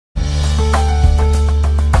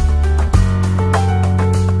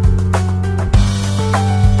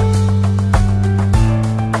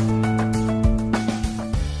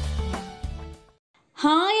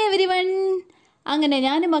അങ്ങനെ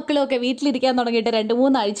ഞാനും മക്കളുമൊക്കെ വീട്ടിലിരിക്കാൻ തുടങ്ങിയിട്ട്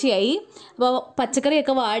 2-3 ആഴ്ചയായി. അപ്പോൾ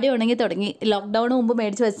പച്ചക്കറിയൊക്കെ വാടി ഉണങ്ങി തുടങ്ങി. ലോക്ക്ഡൗണിന് മുമ്പ്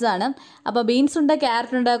മേടിച്ച് വെച്ചതാണ്. അപ്പോൾ ബീൻസ് ഉണ്ട്,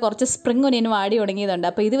 ക്യാരറ്റ് ഉണ്ട്, കുറച്ച് സ്പ്രിംഗ് ഒനിയൻ വാടി ഉണങ്ങിയതുണ്ട്.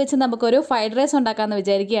 അപ്പോൾ ഇത് വെച്ച് നമുക്കൊരു ഫ്രൈഡ് റൈസ് ഉണ്ടാക്കാമെന്ന്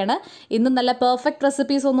വിചാരിക്കുകയാണ്. ഇന്നും നല്ല പെർഫെക്റ്റ്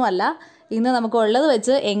റെസിപ്പീസ് ഒന്നും അല്ല. ഇന്ന് നമുക്ക് ഉള്ളത്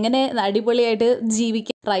വെച്ച് എങ്ങനെ അടിപൊളിയായിട്ട്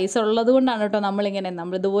ജീവിക്കാം. റൈസ് ഉള്ളത് കൊണ്ടാണ് കേട്ടോ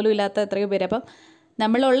നമ്മളിതുപോലും ഇല്ലാത്ത എത്രയോ പേര്. അപ്പം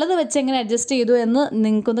നമ്മളുള്ളത് വെച്ച് എങ്ങനെ അഡ്ജസ്റ്റ് ചെയ്തു എന്ന്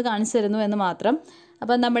നിങ്ങൾക്കൊന്ന് കാണിച്ചു തരുന്നു എന്ന് മാത്രം.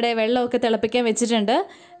 അപ്പം നമ്മുടെ വെള്ളമൊക്കെ തിളപ്പിക്കാൻ വെച്ചിട്ടുണ്ട്.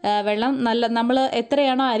 വെള്ളം നമ്മൾ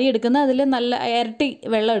എത്രയാണോ അരി എടുക്കുന്നത് അതിൽ നല്ല ഇരട്ടി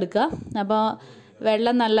വെള്ളം എടുക്കുക. അപ്പോൾ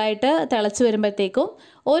വെള്ളം നല്ലതായിട്ട് തിളച്ച് വരുമ്പോഴത്തേക്കും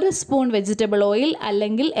 1 സ്പൂൺ വെജിറ്റബിൾ ഓയിൽ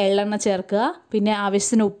അല്ലെങ്കിൽ എള്ളെണ്ണ ചേർക്കുക. പിന്നെ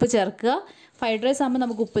ആവശ്യത്തിന് ഉപ്പ് ചേർക്കുക. ഫ്രൈഡ് റൈസ് ആകുമ്പോൾ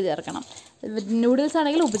നമുക്ക് ഉപ്പ് ചേർക്കണം. നൂഡിൽസ്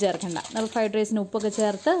ആണെങ്കിൽ ഉപ്പ് ചേർക്കണ്ട. നമ്മൾ ഫ്രൈഡ് റൈസിന് ഉപ്പൊക്കെ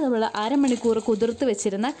ചേർത്ത് നമ്മൾ അരമണിക്കൂർ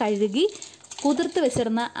കഴുകി കുതിർത്ത്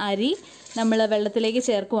വെച്ചിരുന്ന അരി നമ്മൾ വെള്ളത്തിലേക്ക്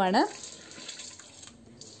ചേർക്കുവാണ്.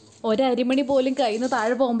 ഒരരിമണി പോലും കയ്യിൽ നിന്ന്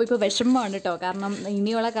താഴെ പോകുമ്പോൾ ഇപ്പോൾ വിഷമമാണ് കേട്ടോ. കാരണം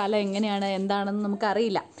ഇനിയുള്ള കാലം എങ്ങനെയാണ് എന്താണെന്ന്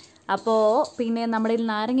നമുക്കറിയില്ല. അപ്പോൾ പിന്നെ നമ്മുടെ കയ്യിൽ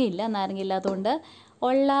നാരങ്ങ ഇല്ലാത്തതുകൊണ്ട്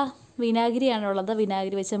ഉള്ള വിനാഗിരിയാണുള്ളത്.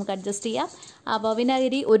 വിനാഗിരി വെച്ച് നമുക്ക് അഡ്ജസ്റ്റ് ചെയ്യാം. അപ്പോൾ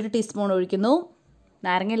വിനാഗിരി 1 ടീസ്പൂൺ ഒഴിക്കുന്നു.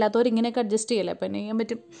 നാരങ്ങ ഇല്ലാത്തവർ ഇങ്ങനെയൊക്കെ അഡ്ജസ്റ്റ് ചെയ്യല്ലേ, അപ്പോൾ ചെയ്യാൻ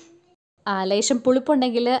പറ്റും. ലേശം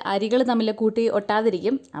പുളിപ്പുണ്ടെങ്കിൽ അരികൾ തമ്മിൽ കൂട്ടി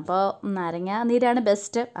ഒട്ടാതിരിക്കും. അപ്പോൾ നാരങ്ങ നീരാണ്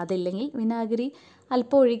ബെസ്റ്റ്. അതില്ലെങ്കിൽ വിനാഗിരി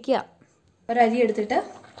അല്പം ഒഴിക്കുക. ഒരരി എടുത്തിട്ട്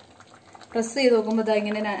പ്രസ് ചെയ്ത് നോക്കുമ്പോൾ ഇതാ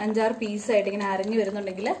ഇങ്ങനെ 5-6 പീസായിട്ട് ഇങ്ങനെ അരഞ്ഞു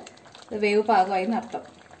വരുന്നുണ്ടെങ്കിൽ വേവ് പാകമായി എന്നർത്ഥം.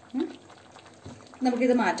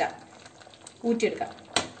 നമുക്കിത് മാറ്റാം, ഊറ്റിയെടുക്കാം.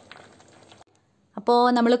 അപ്പോൾ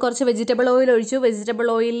നമ്മൾ കുറച്ച് വെജിറ്റബിൾ ഓയിൽ ഒഴിച്ചു. വെജിറ്റബിൾ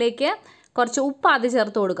ഓയിലിലേക്ക് കുറച്ച് ഉപ്പ് ആദ്യം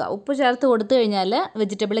ചേർത്ത് കൊടുക്കുക. ഉപ്പ് ചേർത്ത് കൊടുത്തു കഴിഞ്ഞാൽ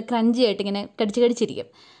വെജിറ്റബിൾ ക്രഞ്ചി ആയിട്ട് ഇങ്ങനെ കടിച്ചിരിക്കും.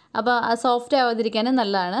 അപ്പോൾ അത് സോഫ്റ്റ് ആവാതിരിക്കാനും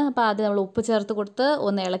നല്ലതാണ്. അപ്പോൾ ആദ്യം നമ്മൾ ഉപ്പ് ചേർത്ത് കൊടുത്ത്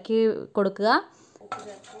ഒന്ന് ഇളക്കി കൊടുക്കുക.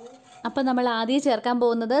 അപ്പോൾ നമ്മൾ ആദ്യം ചേർക്കാൻ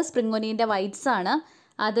പോകുന്നത് സ്പ്രിംഗ് ഒനിയൻ്റെ വൈറ്റ്സ് ആണ്.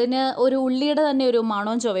 അതിന് ഒരു ഉള്ളിയുടെ തന്നെ ഒരു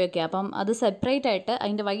മണവും ചുവയൊക്കെ. അപ്പം അത് സെപ്പറേറ്റ് ആയിട്ട്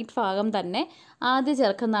അതിൻ്റെ വൈറ്റ് ഭാഗം തന്നെ ആദ്യം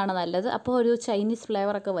ചേർക്കുന്നതാണ് നല്ലത്. അപ്പോൾ ഒരു ചൈനീസ്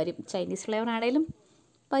ഫ്ലേവറൊക്കെ വരും. ചൈനീസ് ഫ്ലേവർ ആണെങ്കിലും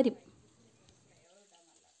വരും.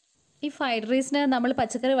 ഈ ഫ്രൈഡ് റൈസിന് നമ്മൾ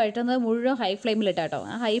പച്ചക്കറി വഴറ്റുന്നത് മുഴുവൻ ഹൈ ഫ്ലെയിമിലിട്ടാട്ടോ.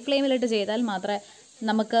 ആ ഹൈ ഫ്ലെയിമിലിട്ട് ചെയ്താൽ മാത്രമേ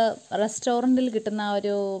നമുക്ക് റെസ്റ്റോറൻറ്റിൽ കിട്ടുന്ന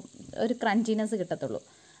ഒരു ക്രഞ്ചിനെസ് കിട്ടത്തുള്ളൂ.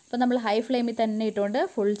 അപ്പോൾ നമ്മൾ ഹൈ ഫ്ലെയിമിൽ തന്നെ ഇട്ടുകൊണ്ട്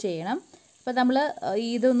ഫുൾ ചെയ്യണം. അപ്പോൾ നമ്മൾ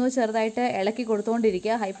ഇതൊന്ന് ചെറുതായിട്ട് ഇളക്കി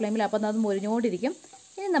കൊടുത്തുകൊണ്ടിരിക്കുക ഹൈ ഫ്ലെയിമിൽ. അപ്പം അത് മുരിഞ്ഞുകൊണ്ടിരിക്കും.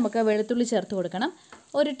 ഇനി നമുക്ക് വെളുത്തുള്ളി ചേർത്ത് കൊടുക്കണം.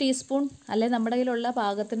 1 ടീസ്പൂൺ അല്ലെങ്കിൽ നമ്മുടെ കയ്യിലുള്ള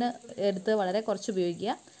പാകത്തിന് എടുത്ത് വളരെ കുറച്ച്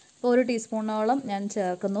ഉപയോഗിക്കുക. അപ്പോൾ 1 ടീസ്പൂണോളം ഞാൻ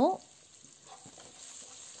ചേർക്കുന്നു.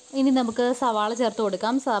 ഇനി നമുക്ക് സവാള ചേർത്ത്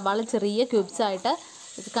കൊടുക്കാം. സവാള ചെറിയ ക്യൂബ്സായിട്ട്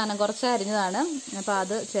കനം കുറച്ച് അരിഞ്ഞതാണ്. അപ്പോൾ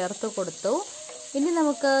അത് ചേർത്ത് കൊടുത്തു. ഇനി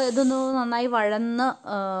നമുക്ക് ഇതൊന്ന് നന്നായി വഴന്ന്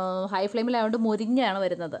ഹൈ ഫ്ലെയിമിലായതുകൊണ്ട് മുരിഞ്ഞാണ്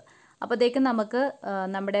വരുന്നത്. അപ്പോഴത്തേക്കും നമുക്ക്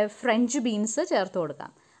നമ്മുടെ ഫ്രഞ്ച് ബീൻസ് ചേർത്ത്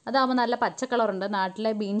കൊടുക്കാം. അതാകുമ്പോൾ നല്ല പച്ച കളറുണ്ട്.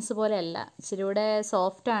 നാട്ടിലെ ബീൻസ് പോലെയല്ല, ഇച്ചിരി കൂടെ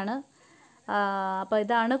സോഫ്റ്റാണ്. അപ്പോൾ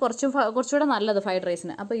ഇതാണ് കുറച്ചുകൂടെ നല്ലത് ഫ്രൈഡ്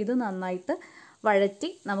റൈസിന്. അപ്പോൾ ഇത് നന്നായിട്ട് വഴറ്റി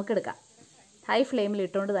നമുക്കെടുക്കാം. ഹൈ ഫ്ലെയിമിൽ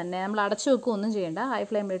ഇട്ടുകൊണ്ട് തന്നെ, നമ്മൾ അടച്ചു വെക്കുകയൊന്നും ചെയ്യേണ്ട, ഹൈ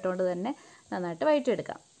ഫ്ലെയിമിൽ ഇട്ടുകൊണ്ട് തന്നെ നന്നായിട്ട്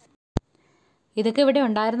വഴറ്റിയെടുക്കാം. ഇതൊക്കെ ഇവിടെ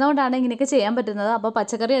ഉണ്ടായിരുന്നതുകൊണ്ടാണ് ഇങ്ങനെയൊക്കെ ചെയ്യാൻ പറ്റുന്നത്. അപ്പോൾ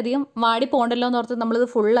പച്ചക്കറി അധികം വാടി പോകണ്ടല്ലോ എന്നോർത്ത് നമ്മളിത്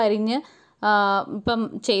ഫുൾ അരിഞ്ഞ് ഇപ്പം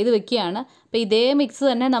ചെയ്ത് വെക്കുകയാണ്. അപ്പോൾ ഇതേ മിക്സ്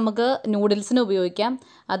തന്നെ നമുക്ക് നൂഡിൽസിന് ഉപയോഗിക്കാം.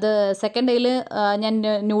 അത് സെക്കൻഡ് ഡേയിൽ ഞാൻ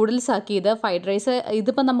നൂഡിൽസ് ആക്കിയത് ഫ്രൈഡ് റൈസ്.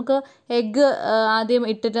 ഇതിപ്പം നമുക്ക് എഗ്ഗ് ആദ്യം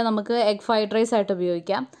ഇട്ടിട്ട് നമുക്ക് എഗ് ഫ്രൈഡ് റൈസ് ആയിട്ട്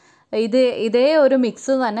ഉപയോഗിക്കാം. ഇതേ ഒരു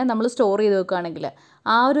മിക്സ് തന്നെ നമ്മൾ സ്റ്റോർ ചെയ്ത് വെക്കുകയാണെങ്കിൽ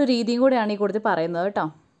ആ ഒരു രീതിയും കൂടെയാണ് ഈ കൂടുതൽ പറയുന്നത് കേട്ടോ.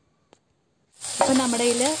 ഇപ്പം നമ്മുടെ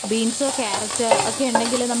കയ്യിൽ ബീൻസോ ക്യാരറ്റ് ഒക്കെ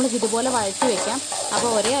ഉണ്ടെങ്കിൽ നമുക്ക് ഇതുപോലെ വഴറ്റി വെക്കാം. അപ്പോൾ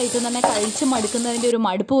ഒരേ ഐറ്റം തന്നെ കഴിച്ച് മടുക്കുന്നതിൻ്റെ ഒരു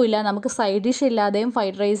മടുപ്പുമില്ല. നമുക്ക് സൈഡ് ഡിഷ് ഇല്ലാതെയും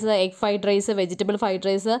fried rice, egg fried rice, vegetable fried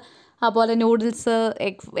rice, അതുപോലെ noodles,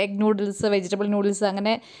 egg noodles, vegetable noodles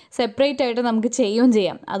അങ്ങനെ സെപ്പറേറ്റ് ആയിട്ട് നമുക്ക് ചെയ്യുകയും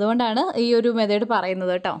ചെയ്യാം. അതുകൊണ്ടാണ് ഈ ഒരു മെത്തേഡ്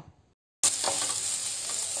പറയുന്നത് കേട്ടോ.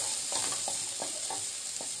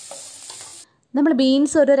 നമ്മൾ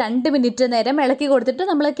ബീൻസ് ഒരു 2 മിനിറ്റ് നേരം ഇളക്കി കൊടുത്തിട്ട്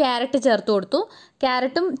നമ്മൾ ക്യാരറ്റ് ചേർത്ത് കൊടുത്തു.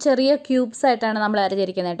 ക്യാരറ്റും ചെറിയ ക്യൂബ്സ് ആയിട്ടാണ് നമ്മൾ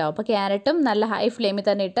അരിഞ്ഞിരിക്കുന്നത് കേട്ടോ. അപ്പോൾ ക്യാരറ്റും നല്ല ഹൈ ഫ്ലെയിമിൽ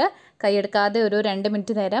തന്നെ ഇട്ട് കൈയെടുക്കാതെ ഒരു 2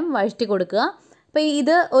 മിനിറ്റ് നേരം വഴറ്റി കൊടുക്കുക. അപ്പോൾ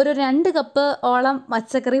ഇത് ഒരു 2 കപ്പ് ഓളം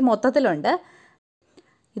പച്ചക്കറി മൊത്തത്തിലുണ്ട്.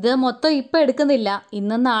 ഇത് മൊത്തം ഇപ്പം എടുക്കുന്നില്ല,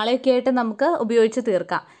 ഇന്നും നാളെയൊക്കെ ആയിട്ട് നമുക്ക് ഉപയോഗിച്ച്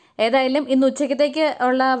തീർക്കാം. ഏതായാലും ഇന്ന് ഉച്ചക്കത്തേക്ക്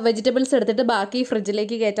ഉള്ള വെജിറ്റബിൾസ് എടുത്തിട്ട് ബാക്കി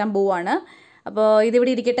ഫ്രിഡ്ജിലേക്ക് കയറ്റാൻ പോവുകയാണ്. അപ്പോൾ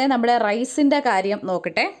ഇതിവിടെ ഇരിക്കട്ടെ. നമ്മുടെ റൈസിൻ്റെ കാര്യം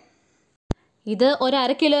നോക്കട്ടെ. ഇത് ഒരു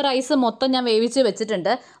 1/2 കിലോ റൈസ് മൊത്തം ഞാൻ വേവിച്ച്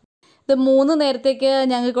വെച്ചിട്ടുണ്ട്. ഇത് 3 നേരത്തേക്ക്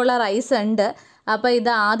ഞങ്ങൾക്കുള്ള റൈസ് ഉണ്ട്. അപ്പോൾ ഇത്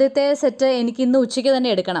ആദ്യത്തെ സെറ്റ് എനിക്ക് ഇന്ന് ഉച്ചയ്ക്ക് തന്നെ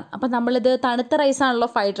എടുക്കണം. അപ്പോൾ നമ്മളിത് തണുത്ത റൈസാണല്ലോ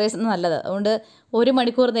ഫ്രൈഡ് റൈസിന് നല്ലത്. അതുകൊണ്ട് 1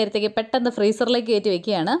 മണിക്കൂർ നേരത്തേക്ക് പെട്ടെന്ന് ഫ്രീസറിലേക്ക് കയറ്റി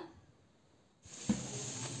വെക്കുകയാണ്.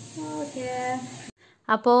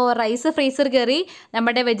 അപ്പോൾ റൈസ് ഫ്രീസർ കയറി.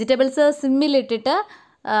 നമ്മുടെ വെജിറ്റബിൾസ് സിമ്മിലിട്ടിട്ട്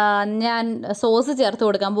ഞാൻ സോസ് ചേർത്ത്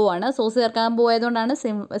കൊടുക്കാൻ പോവാണ്. സോസ് ചേർക്കാൻ പോയതുകൊണ്ടാണ്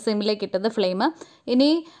സിമ്മിലേക്ക് ഇട്ടത് ഫ്ലെയിം. ഇനി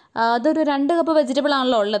അതൊരു 2 കപ്പ് വെജിറ്റബിൾ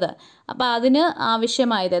ആണല്ലോ ഉള്ളത്. അപ്പോൾ അതിന്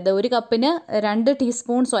ആവശ്യമായത് 1 കപ്പിന് 2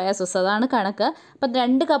 ടീസ്പൂൺ സോയാ സോസ്, അതാണ് കണക്ക്. അപ്പം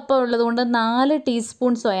 2 കപ്പ് ഉള്ളതുകൊണ്ട് 4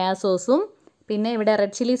 ടീസ്പൂൺ സോയാ സോസും, പിന്നെ ഇവിടെ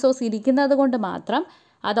റെഡ് ചില്ലി സോസ് ഇരിക്കുന്നത് കൊണ്ട് മാത്രം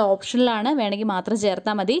അത് ഓപ്ഷണലാണ്, വേണമെങ്കിൽ മാത്രം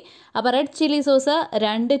ചേർത്താൽ മതി. അപ്പോൾ റെഡ് ചില്ലി സോസ്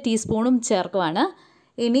 2 ടീസ്പൂണും ചേർക്കുവാണ്.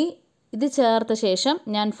 ഇനി ഇത് ചേർത്ത ശേഷം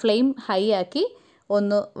ഞാൻ ഫ്ലെയിം ഹൈ ആക്കി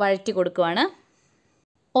ഒന്ന് വഴറ്റി കൊടുക്കുവാണ്.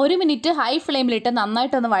 1 മിനിറ്റ് ഹൈ ഫ്ലെയിമിലിട്ട്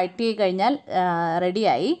നന്നായിട്ടൊന്ന് വഴറ്റി കഴിഞ്ഞാൽ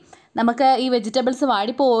റെഡിയായി. നമുക്ക് ഈ വെജിറ്റബിൾസ്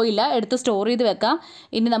വാടിപ്പോയില്ല, എടുത്ത് സ്റ്റോർ ചെയ്ത് വെക്കാം.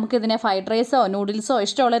 ഇനി നമുക്കിതിനെ ഫ്രൈഡ് റൈസോ നൂഡിൽസോ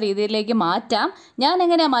ഇഷ്ടമുള്ള രീതിയിലേക്ക് മാറ്റാം. ഞാൻ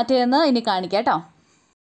എങ്ങനെയാണ് മാറ്റിയതെന്ന് ഇനി കാണിക്കാം കേട്ടോ.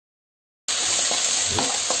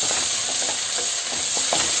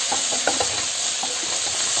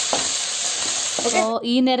 അപ്പോൾ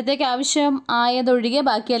ഈ നേരത്തേക്ക് ആവശ്യം ആയതൊഴികെ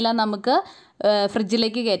ബാക്കിയെല്ലാം നമുക്ക്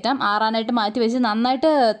ഫ്രിഡ്ജിലേക്ക് കയറ്റാം. ആറാനായിട്ട് മാറ്റി വെച്ച് നന്നായിട്ട്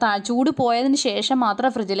ചൂട് പോയതിന് ശേഷം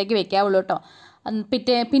മാത്രമേ ഫ്രിഡ്ജിലേക്ക് വെക്കാവുള്ളൂ കേട്ടോ,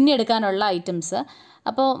 പിന്നെ എടുക്കാനുള്ള ഐറ്റംസ്.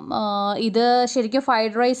 അപ്പോൾ ഇത് ശരിക്കും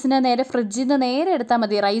ഫ്രൈഡ് റൈസിന് നേരെ ഫ്രിഡ്ജിൽ നിന്ന് നേരെ എടുത്താൽ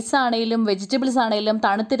മതി. റൈസ് ആണെങ്കിലും വെജിറ്റബിൾസ് ആണെങ്കിലും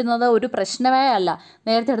തണുത്തിരുന്നത് ഒരു പ്രശ്നമേ അല്ല.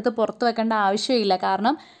 നേരത്തെ എടുത്ത് പുറത്ത് വെക്കേണ്ട ആവശ്യമില്ല.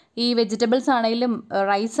 കാരണം ഈ വെജിറ്റബിൾസ് ആണെങ്കിലും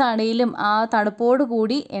റൈസ് ആണെങ്കിലും ആ തണുപ്പോട്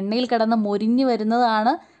കൂടി എണ്ണയിൽ കിടന്ന് മൊരിഞ്ഞ്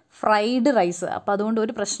വരുന്നതാണ് ഫ്രൈഡ് റൈസ്. അപ്പോൾ അതുകൊണ്ട്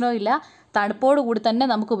ഒരു പ്രശ്നവുമില്ല, തണുപ്പോട് കൂടി തന്നെ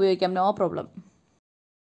നമുക്ക് ഉപയോഗിക്കാം, നോ പ്രോബ്ലം.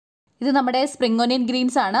 ഇത് നമ്മുടെ സ്പ്രിംഗ് ഓനിയൻ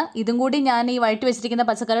ഗ്രീൻസ് ആണ്. ഇതും കൂടി ഞാൻ ഈ വഴറ്റി വെച്ചിരിക്കുന്ന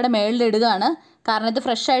പച്ചക്കറിയുടെ മേളിൽ ഇടുകയാണ്. കാരണം ഇത്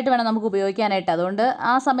ഫ്രഷ് ആയിട്ട് വേണം നമുക്ക് ഉപയോഗിക്കാനായിട്ട്. അതുകൊണ്ട്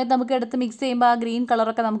ആ സമയത്ത് നമുക്ക് എടുത്ത് മിക്സ് ചെയ്യുമ്പോൾ ആ ഗ്രീൻ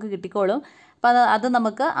കളറൊക്കെ നമുക്ക് കിട്ടിക്കോളും. അപ്പോൾ അത്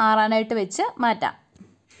നമുക്ക് ആറാനായിട്ട് വെച്ച് മാറ്റാം.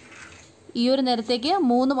 ഈ ഒരു നേരത്തേക്ക്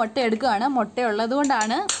 3 മുട്ട എടുക്കുകയാണ്. മുട്ട ഉള്ളത്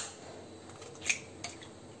കൊണ്ടാണ്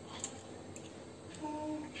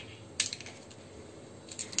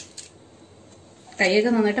കൈയൊക്കെ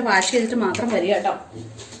നന്നായിട്ട് വാഷ് ചെയ്തിട്ട് മാത്രം വരിക കേട്ടോ.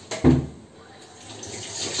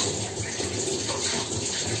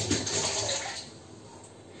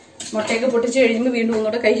 മുട്ടയൊക്കെ പൊട്ടിച്ച് കഴിയുമ്പോൾ വീണ്ടും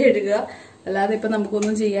ഒന്നുകൂടെ കൈ കഴുകുക, അല്ലാതെ ഇപ്പം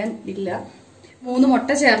നമുക്കൊന്നും ചെയ്യാൻ ഇല്ല. 3 മുട്ട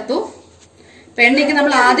ചേർത്തു. ഇപ്പം എണ്ണയ്ക്ക്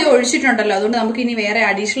നമ്മൾ ആദ്യം ഒഴിച്ചിട്ടുണ്ടല്ലോ, അതുകൊണ്ട് നമുക്ക് ഇനി വേറെ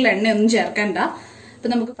അഡീഷണൽ എണ്ണയൊന്നും ചേർക്കണ്ട.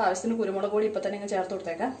 ഇപ്പം നമുക്ക് ആവശ്യത്തിന് കുരുമുളക് പൊടി ഇപ്പം തന്നെ ഇങ്ങനെ ചേർത്ത്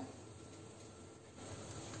കൊടുത്തേക്കാം.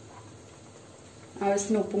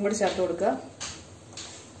 ആവശ്യത്തിന് ഉപ്പും കൂടി ചേർത്ത് കൊടുക്കുക.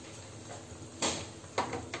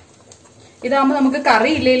 ഇതാകുമ്പോൾ നമുക്ക്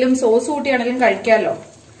കറി ഇല്ലെങ്കിലും സോസ് കൂട്ടിയാണെങ്കിലും കഴിക്കാമല്ലോ.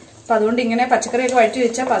 അപ്പം അതുകൊണ്ട് ഇങ്ങനെ പച്ചക്കറിയൊക്കെ വഴറ്റി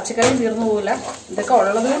വെച്ചാൽ പച്ചക്കറിയും തീർന്നു പോകില്ല. ഇതൊക്കെ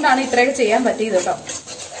ഉള്ളത് കൊണ്ടാണ് ഇത്രയൊക്കെ ചെയ്യാൻ പറ്റിയത് കേട്ടോ.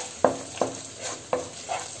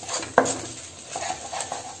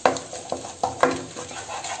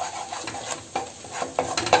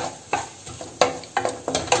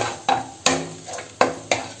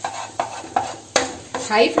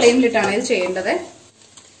 ഹൈ ഫ്ലെയിമിലിട്ടാണ് ഇത് ചെയ്യേണ്ടത്.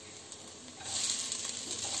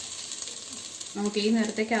 നമുക്ക് ഈ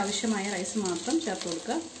നേരത്തേക്ക് ആവശ്യമായ റൈസ് മാത്രം ചേർത്ത്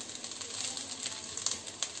കൊടുക്കുക.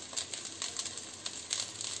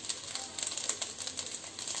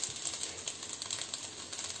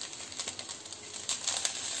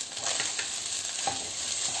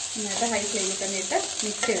 എന്നിട്ട് ഹൈ ഫ്ലെയിമിൽ തന്നെ ഇട്ട്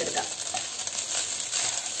മിക്സ് ചെയ്തെടുക്കാം.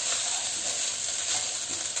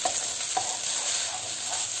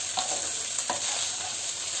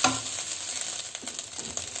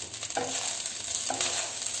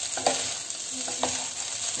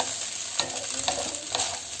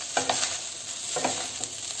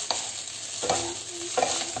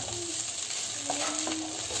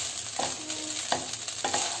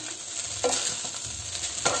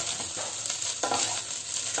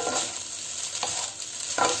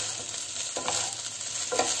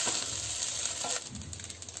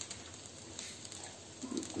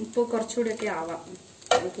 ഉപ്പ് കുറച്ചുകൂടിയൊക്കെ ആവാം,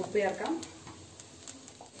 ഉപ്പ് ചേർക്കാം.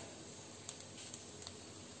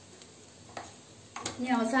 ഇനി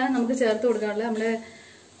അവസാനം നമുക്ക് ചേർത്ത് കൊടുക്കാനുള്ളത്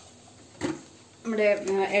നമ്മുടെ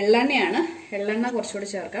എള്ളെണ്ണയാണ്. എള്ളെണ്ണ കുറച്ചുകൂടി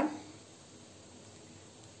ചേർക്കാം.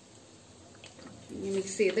 ഇനി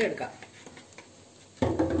മിക്സ് ചെയ്ത് എടുക്കാം.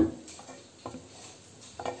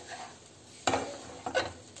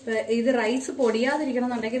 ഇത് റൈസ് പൊടിയാതിരിക്കണം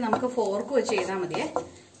എന്നുണ്ടെങ്കിൽ നമുക്ക് ഫോർക്ക് വെച്ച് ചെയ്താൽ മതിയേ.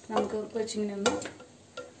 നമുക്ക് വെച്ചിങ്ങനെ ഒന്ന്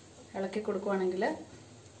ഇളക്കി കൊടുക്കുവാണെങ്കിൽ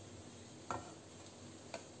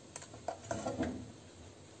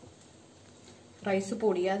റൈസ്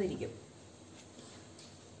പൊടിയാതിരിക്കും.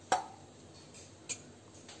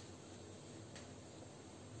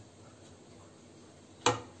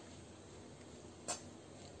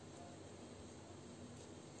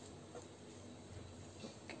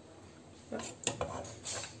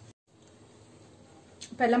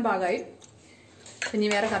 ഇപ്പം എല്ലാം പാകമായി. ഇനി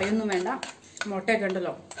വേറെ കറിയൊന്നും വേണ്ട, മുട്ടയൊക്കെ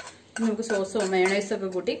ഉണ്ടല്ലോ. നമുക്ക് സോസോ മയോണൈസോ ഒക്കെ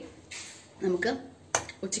കൂട്ടി നമുക്ക്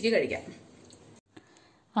ഉച്ചയ്ക്ക് കഴിക്കാം.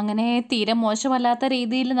 അങ്ങനെ തീരെ മോശമല്ലാത്ത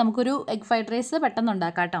രീതിയിൽ നമുക്കൊരു എഗ് ഫ്രൈഡ് റൈസ് പെട്ടെന്ന്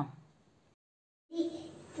ഉണ്ടാക്കാം കേട്ടോ.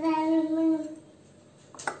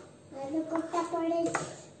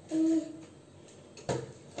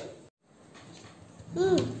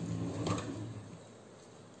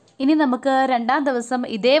 ഇനി നമുക്ക് രണ്ടാം ദിവസം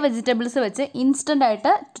ഇതേ വെജിറ്റബിൾസ് വെച്ച് ഇൻസ്റ്റൻ്റ്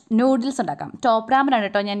ആയിട്ട് നൂഡിൽസ് ഉണ്ടാക്കാം. ടോപ്പ് റാമനാണ്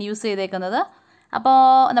കേട്ടോ ഞാൻ യൂസ് ചെയ്തേക്കുന്നത്. അപ്പോൾ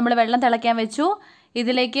നമ്മൾ വെള്ളം തിളയ്ക്കാൻ വെച്ചു.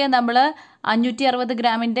 ഇതിലേക്ക് നമ്മൾ 560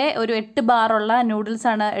 ഗ്രാമിൻ്റെ ഒരു 8 ബാറുള്ള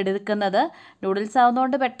നൂഡിൽസാണ് എടുക്കുന്നത്. നൂഡിൽസ്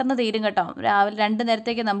ആവുന്നതുകൊണ്ട് പെട്ടെന്ന് തീരും കേട്ടോ. രാവിലെ 2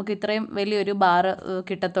 നേരത്തേക്ക് നമുക്ക് ഇത്രയും വലിയൊരു ബാറ്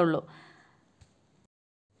കിട്ടത്തുള്ളൂ.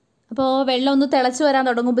 അപ്പോൾ വെള്ളം ഒന്ന് തിളച്ച് വരാൻ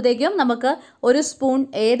തുടങ്ങുമ്പോഴത്തേക്കും നമുക്ക് 1 സ്പൂൺ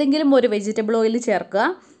ഏതെങ്കിലും ഒരു വെജിറ്റബിൾ ഓയിൽ ചേർക്കുക.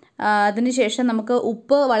 അതിനുശേഷം നമുക്ക്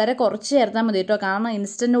ഉപ്പ് വളരെ കുറച്ച് ചേർത്താൽ മതി കേട്ടോ. കാരണം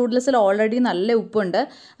ഇൻസ്റ്റൻറ്റ് നൂഡിൽസിൽ ഓൾറെഡി നല്ല ഉപ്പുണ്ട്.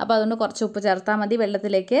 അപ്പോൾ അതുകൊണ്ട് കുറച്ച് ഉപ്പ് ചേർത്താൽ മതി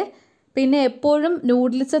വെള്ളത്തിലേക്ക്. പിന്നെ എപ്പോഴും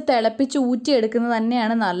നൂഡിൽസ് തിളപ്പിച്ച് ഊറ്റിയെടുക്കുന്നത്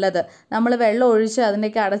തന്നെയാണ് നല്ലത്. നമ്മൾ വെള്ളം ഒഴിച്ച്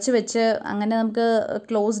അതിലേക്ക് അടച്ച് വെച്ച് അങ്ങനെ നമുക്ക്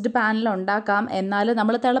ക്ലോസ്ഡ് പാനിൽ ഉണ്ടാക്കാം. എന്നാലും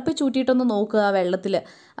നമ്മൾ തിളപ്പിച്ച് ഊറ്റിയിട്ടൊന്ന് നോക്കുക വെള്ളത്തിൽ.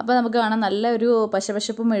 അപ്പോൾ നമുക്ക് കാണാം നല്ലൊരു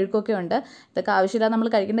പശപശപ്പും മെഴുക്കൊക്കെ ഉണ്ട്. ഇതൊക്കെ ആവശ്യമില്ലാതെ നമ്മൾ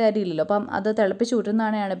കഴിക്കേണ്ട കാര്യമില്ലല്ലോ. അപ്പം അത് തിളപ്പിച്ച്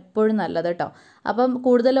ഊറ്റുന്നതാണ് എപ്പോഴും നല്ലത് കേട്ടോ. അപ്പം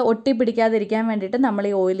കൂടുതൽ ഒട്ടി പിടിക്കാതിരിക്കാൻ വേണ്ടിയിട്ട് നമ്മൾ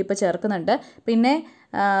ഈ ഓയിൽ ഇപ്പോൾ ചേർക്കുന്നുണ്ട്. പിന്നെ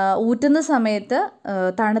ഊറ്റുന്ന സമയത്ത്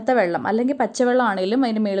തണുത്ത വെള്ളം അല്ലെങ്കിൽ പച്ചവെള്ളം ആണെങ്കിലും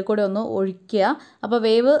അതിൻ്റെ മേളിൽ കൂടെ ഒന്ന് ഒഴിക്കുക. അപ്പോൾ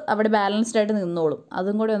വേവ് അവിടെ ബാലൻസ്ഡ് ആയിട്ട് നിന്നോളും.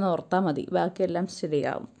 അതും കൂടെ ഒന്ന് ഓർത്താൽ മതി, ബാക്കിയെല്ലാം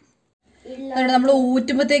ശരിയാവും. നമ്മൾ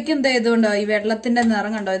ഊറ്റുമ്പോഴത്തേക്കും എന്താ ഇതുകൊണ്ടോ ഈ വെള്ളത്തിൻ്റെ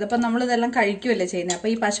നിറം കണ്ടോ. ഇതിപ്പോൾ നമ്മളിതെല്ലാം കഴിക്കുമല്ലേ ചെയ്യുന്നത്.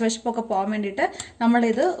 അപ്പോൾ ഈ പശപശപ്പൊക്കെ പോകാൻ വേണ്ടിയിട്ട്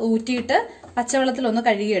നമ്മളിത് ഊറ്റിയിട്ട് പച്ചവെള്ളത്തിലൊന്ന്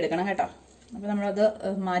കഴുകിയെടുക്കണം കേട്ടോ. അപ്പോൾ നമ്മളത്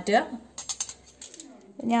മാറ്റുക.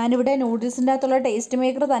 ഞാനിവിടെ നൂഡിൽസിൻ്റെ അകത്തുള്ള ടേസ്റ്റ്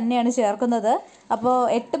മേക്കർ തന്നെയാണ് ചേർക്കുന്നത്. അപ്പോൾ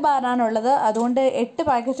 8 ബാറാണുള്ളത്. അതുകൊണ്ട് 8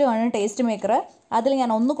 പാക്കറ്റാണ് ടേസ്റ്റ് മേക്കർ. അതിൽ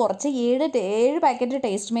ഞാൻ ഒന്ന് കുറച്ച് 7 പാക്കറ്റ്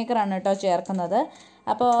ടേസ്റ്റ് മേക്കറാണ് കേട്ടോ ചേർക്കുന്നത്.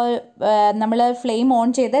 അപ്പോൾ നമ്മൾ ഫ്ലെയിം ഓൺ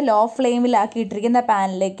ചെയ്ത് ലോ ഫ്ലെയിമിലാക്കിയിട്ടിരിക്കുന്ന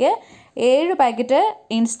പാനിലേക്ക് 7 പാക്കറ്റ്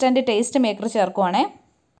ഇൻസ്റ്റൻറ്റ് ടേസ്റ്റ് മേക്കർ ചേർക്കുവാണേ.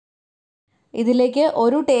 ഇതിലേക്ക്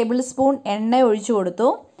 1 ടേബിൾ സ്പൂൺ എണ്ണ ഒഴിച്ചു കൊടുത്തു.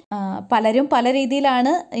 പലരും പല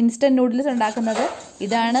രീതിയിലാണ് ഇൻസ്റ്റൻറ്റ് നൂഡിൽസ് ഉണ്ടാക്കുന്നത്.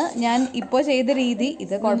 ഇതാണ് ഞാൻ ഇപ്പോൾ ചെയ്ത രീതി.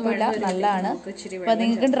 ഇത് കുഴപ്പമില്ല, നല്ലതാണ്. അപ്പോൾ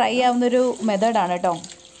നിങ്ങൾക്ക് ട്രൈ ആവുന്നൊരു മെത്തേഡാണ് കേട്ടോ.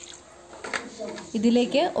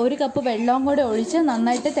 ഇതിലേക്ക് 1 കപ്പ് വെള്ളവും കൂടെ ഒഴിച്ച്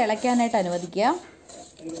നന്നായിട്ട് തിളയ്ക്കാനായിട്ട് അനുവദിക്കുക.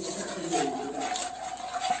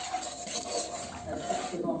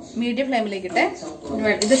 മീഡിയം ഫ്ലെയിമിലേക്കിട്ടെ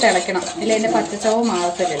ഇത് തിളയ്ക്കണം. ഇല്ല അതിൻ്റെ പച്ചച്ചവ്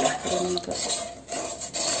മാറത്തില്ലല്ലോ. നമുക്ക്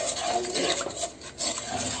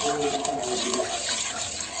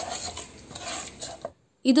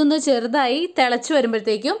ഇതൊന്ന് ചെറുതായി തിളച്ച്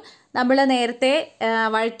വരുമ്പോഴത്തേക്കും നമ്മൾ നേരത്തെ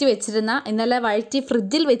വഴറ്റി വെച്ചിരുന്ന, ഇന്നലെ വഴറ്റി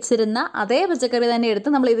ഫ്രിഡ്ജിൽ വെച്ചിരുന്ന അതേ പച്ചക്കറി തന്നെ എടുത്ത്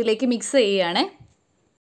നമ്മൾ ഇതിലേക്ക് മിക്സ് ചെയ്യുകയാണ്.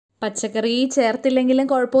 പച്ചക്കറി ചേർത്തില്ലെങ്കിലും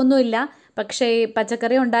കുഴപ്പമൊന്നുമില്ല. പക്ഷേ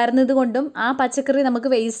പച്ചക്കറി ഉണ്ടായിരുന്നത് കൊണ്ടും ആ പച്ചക്കറി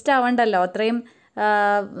നമുക്ക് വേസ്റ്റ് ആവണ്ടല്ലോ. അത്രയും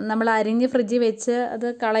നമ്മൾ അരിഞ്ഞ് ഫ്രിഡ്ജിൽ വെച്ച് അത്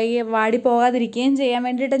വാടി പോകാതിരിക്കുകയും ചെയ്യാൻ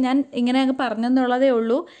വേണ്ടിയിട്ട് ഞാൻ ഇങ്ങനെ അങ്ങ് പറഞ്ഞെന്നുള്ളതേ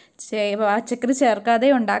ഉള്ളൂ. പച്ചക്കറി ചേർക്കാതെ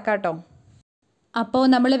ഉണ്ടാക്കാം കേട്ടോ. അപ്പോൾ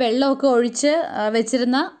നമ്മൾ വെള്ളമൊക്കെ ഒഴിച്ച്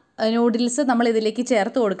വെച്ചിരുന്ന നൂഡിൽസ് നമ്മൾ ഇതിലേക്ക്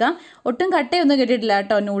ചേർത്ത് കൊടുക്കാം. ഒട്ടും കട്ടയൊന്നും കിട്ടിയിട്ടില്ല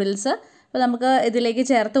കേട്ടോ നൂഡിൽസ്. അപ്പോൾ നമുക്ക് ഇതിലേക്ക്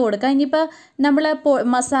ചേർത്ത് കൊടുക്കാം. ഇനിയിപ്പോൾ നമ്മൾ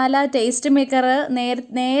മസാല ടേസ്റ്റ് മേക്കർ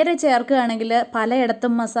നേരെ ചേർക്കുകയാണെങ്കിൽ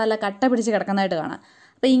പലയിടത്തും മസാല കട്ട പിടിച്ച് കിടക്കുന്നതായിട്ട് കാണാം.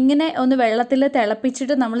 അപ്പോൾ ഇങ്ങനെ ഒന്ന് വെള്ളത്തിൽ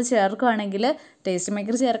തിളപ്പിച്ചിട്ട് നമ്മൾ ചേർക്കുകയാണെങ്കിൽ ടേസ്റ്റ്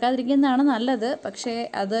മേക്കർ ചേർക്കാതിരിക്കുന്നതാണ് നല്ലത്. പക്ഷേ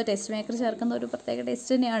അത് ടേസ്റ്റ് മേക്കർ ചേർക്കുന്ന ഒരു പ്രത്യേക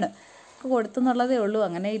ടേസ്റ്റ് തന്നെയാണ്. കൊടുത്തെന്നുള്ളതേ ഉള്ളൂ.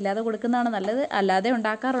 അങ്ങനെ ഇല്ലാതെ കൊടുക്കുന്നതാണ് നല്ലത്. അല്ലാതെ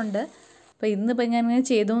ഉണ്ടാക്കാറുണ്ട്. അപ്പോൾ ഇന്നിപ്പോൾ ഇങ്ങനെ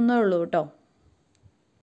ചെയ്തു എന്നേ ഉള്ളൂ കേട്ടോ.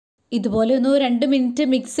 ഇതുപോലെ ഒന്ന് 2 മിനിറ്റ്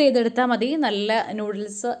മിക്സ് ചെയ്തെടുത്താൽ മതി. നല്ല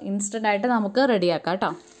നൂഡിൽസ് ഇൻസ്റ്റൻ്റ് ആയിട്ട് നമുക്ക് റെഡിയാക്കാം കേട്ടോ.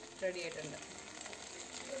 റെഡി ആയിട്ടുണ്ട്.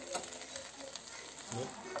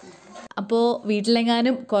 അപ്പോൾ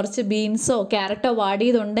വീട്ടിലെങ്ങാനും കുറച്ച് ബീൻസോ ക്യാരറ്റോ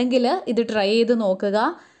വാടിയതുണ്ടെങ്കിൽ ഇത് ട്രൈ ചെയ്ത് നോക്കുക.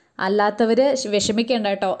 അല്ലാത്തവർ വിഷമിക്കേണ്ട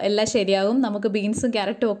കേട്ടോ, എല്ലാം ശരിയാകും. നമുക്ക് ബീൻസും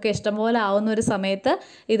ക്യാരറ്റും ഒക്കെ ഇഷ്ടംപോലെ ആവുന്ന ഒരു സമയത്ത്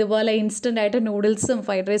ഇതുപോലെ ഇൻസ്റ്റൻ്റ് ആയിട്ട് നൂഡിൽസും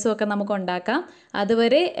ഫ്രൈഡ് റൈസും ഒക്കെ നമുക്ക് ഉണ്ടാക്കാം.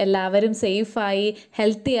 അതുവരെ എല്ലാവരും സേഫായി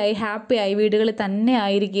ഹെൽത്തിയായി ഹാപ്പിയായി വീടുകളിൽ തന്നെ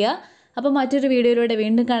ആയിരിക്കുക. അപ്പോൾ മറ്റൊരു വീഡിയോയിലൂടെ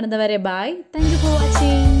വീണ്ടും കാണുന്നവരെ by. Thank you for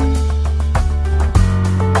watching.